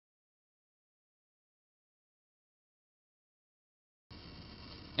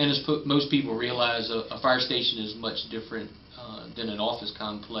And as most people realize, a fire station is much different than an office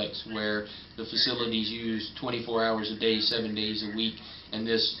complex, where the facilities use 24 hours a day, 7 days a week, and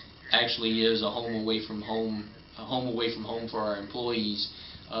this actually is a home away from home, for our employees.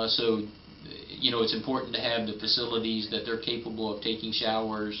 So, it's important to have the facilities that they're capable of taking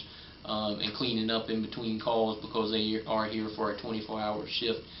showers and cleaning up in between calls, because they are here for a 24-hour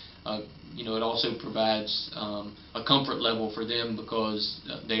shift. It also provides a comfort level for them, because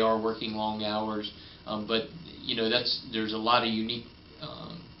they are working long hours. But there's a lot of unique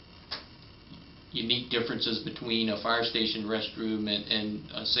differences between a fire station restroom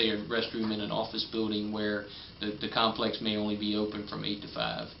and say a restroom in an office building, where the complex may only be open from 8 to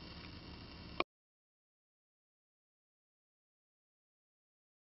 5.